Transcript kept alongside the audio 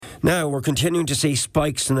Now, we're continuing to see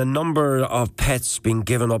spikes in the number of pets being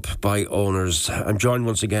given up by owners. I'm joined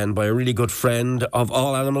once again by a really good friend of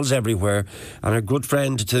all animals everywhere, and a good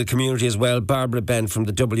friend to the community as well, Barbara Bent from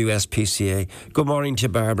the WSPCA. Good morning to you,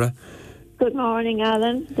 Barbara. Good morning,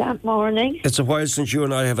 Alan. Good morning. It's a while since you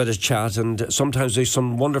and I have had a chat, and sometimes there's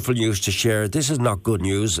some wonderful news to share. This is not good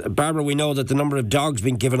news. Barbara, we know that the number of dogs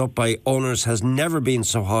being given up by owners has never been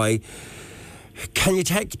so high. Can you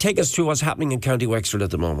take us through what's happening in County Wexford at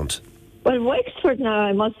the moment? Well, Wexford now,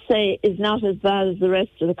 I must say, is not as bad as the rest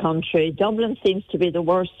of the country. Dublin seems to be the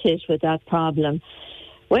worst hit with that problem.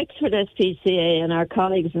 Wexford SPCA and our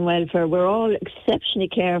colleagues in welfare, we're all exceptionally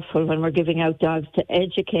careful when we're giving out dogs to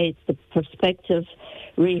educate the prospective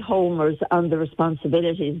rehomers on the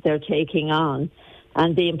responsibilities they're taking on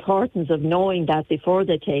and the importance of knowing that before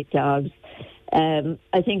they take dogs.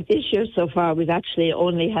 I think this year so far we've actually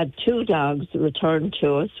only had 2 dogs returned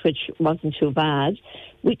to us, which wasn't too bad.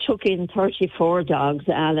 We took in 34 dogs,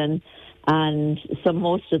 Alan, and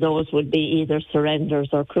most of those would be either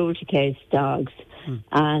surrenders or cruelty case dogs.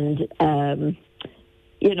 And,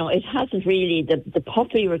 it hasn't really, the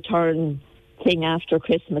puppy return thing after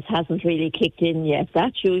Christmas hasn't really kicked in yet.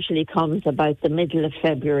 That usually comes about the middle of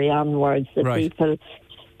February onwards. People,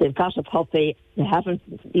 they've got a puppy, they haven't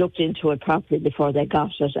looked into it properly before they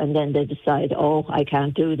got it, and then they decide, I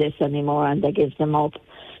can't do this anymore, and they give them up.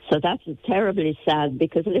 So that's terribly sad,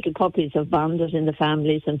 because little puppies have bonded in the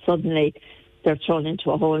families, and suddenly they're thrown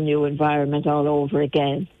into a whole new environment all over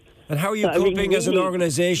again. And how are you coping as an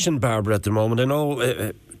organisation, Barbara, at the moment? I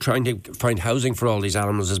know trying to find housing for all these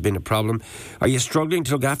animals has been a problem. Are you struggling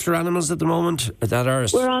to look after animals at the moment?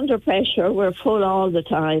 We're under pressure. We're full all the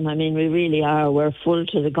time. I mean, we really are. We're full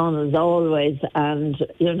to the gunnels always, and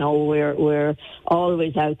we're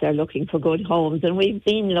always out there looking for good homes. And we've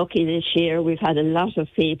been lucky this year. We've had a lot of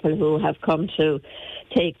people who have come to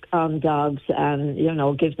take on dogs and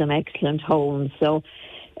give them excellent homes. So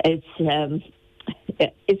it's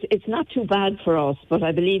not too bad for us, but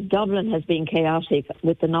I believe Dublin has been chaotic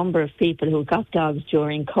with the number of people who got dogs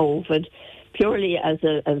during COVID, purely as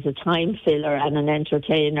a time filler and an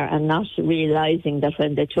entertainer, and not realising that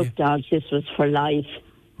when they took dogs, this was for life.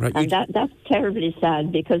 Right. And that's terribly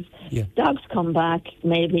sad, because dogs come back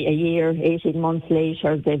maybe a year, 18 months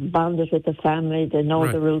later, they've bonded with the family, they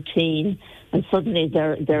know the routine, and suddenly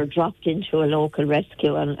they're dropped into a local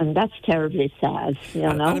rescue, and that's terribly sad,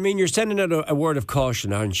 And I mean, you're sending out a word of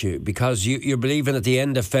caution, aren't you? Because you're believing at the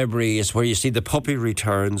end of February is where you see the puppy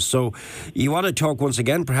returns. So you want to talk once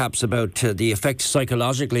again perhaps about the effect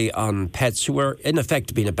psychologically on pets who are in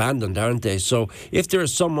effect being abandoned, aren't they? So if there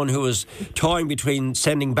is someone who is toying between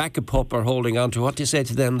sending back a pup or holding on to, what do you say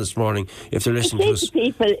to them this morning if they're listening to us? To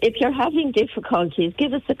people, if you're having difficulties,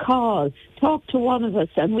 give us a call. Talk to one of us,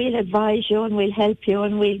 and we'll advise you, and we'll help you,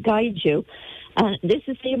 and we'll guide you. And this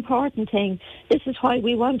is the important thing. This is why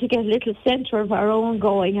we want to get a little centre of our own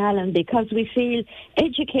going, Alan, because we feel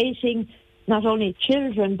educating not only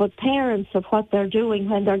children but parents of what they're doing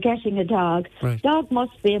when they're getting a dog. Right. Dog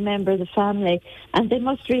must be a member of the family, and they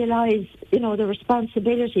must realise, the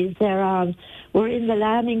responsibilities they're on. We're in the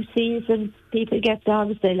lambing season. People get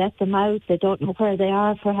dogs, they let them out, they don't know where they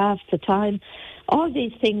are for half the time. All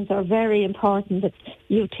these things are very important, that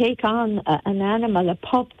you take on an animal, a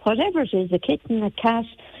pup, whatever it is, a kitten, a cat,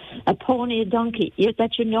 a pony, a donkey,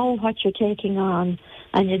 that you know what you're taking on,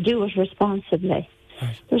 and you do it responsibly.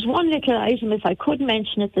 Right. There's one little item, if I could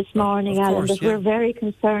mention it this morning, Alan, that we're very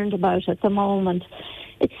concerned about at the moment.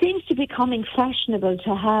 It seems to be becoming fashionable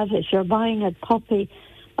to have, if you're buying a puppy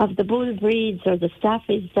of the bull breeds or the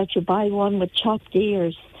staffies, that you buy one with chopped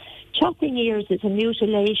ears. Chopping ears is a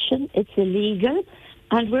mutilation, it's illegal,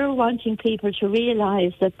 and we're wanting people to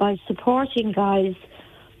realise that by supporting guys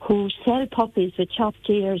who sell puppies with chopped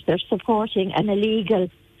ears, they're supporting an illegal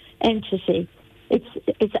entity.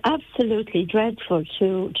 It's absolutely dreadful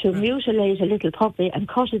to mutilate a little puppy and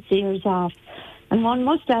cut its ears off. And one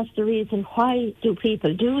must ask the reason, why do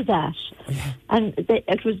people do that? And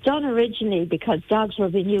it was done originally because dogs were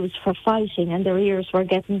being used for fighting and their ears were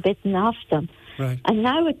getting bitten off them. Right. And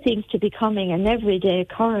now it seems to be becoming an everyday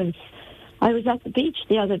occurrence. I was at the beach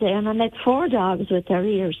the other day and I met 4 dogs with their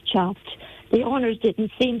ears chopped. The owners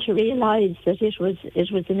didn't seem to realise that it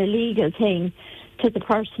was an illegal thing to the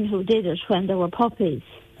person who did it when they were puppies.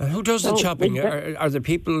 And who does the chopping? Are the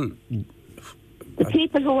people... The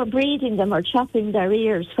people who are breeding them are chopping their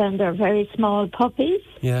ears when they're very small puppies.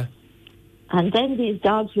 Yeah. And then these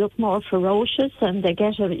dogs look more ferocious and they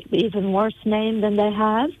get an even worse name than they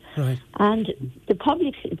have. Right. And the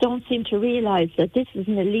public don't seem to realise that this is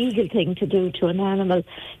an illegal thing to do to an animal.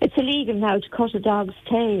 It's illegal now to cut a dog's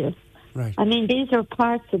tail. Right. I mean, these are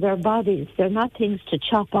parts of their bodies. They're not things to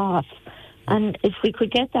chop off. And if we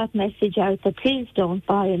could get that message out that please don't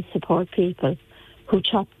buy and support people who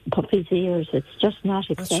chop puppies' ears, it's just not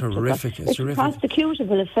acceptable. That's horrific. It's horrific. A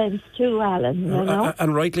prosecutable offence too, Alan, you know.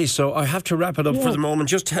 And rightly so. I have to wrap it up for the moment.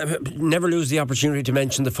 Just never lose the opportunity to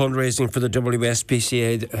mention the fundraising for the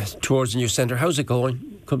WSPCA towards the new centre. How's it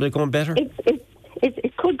going? Could it go better?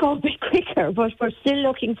 It could go a bit quicker, but we're still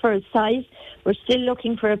looking for a site. We're still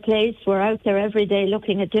looking for a place. We're out there every day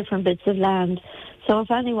looking at different bits of land. So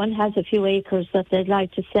if anyone has a few acres that they'd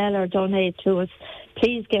like to sell or donate to us,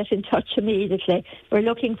 please get in touch immediately. We're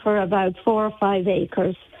looking for about 4 or 5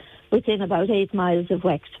 acres within about 8 miles of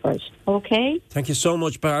Wexford. Okay? Thank you so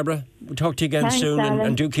much, Barbara. We'll talk to you again soon,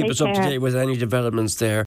 and do keep us up to date with any developments there.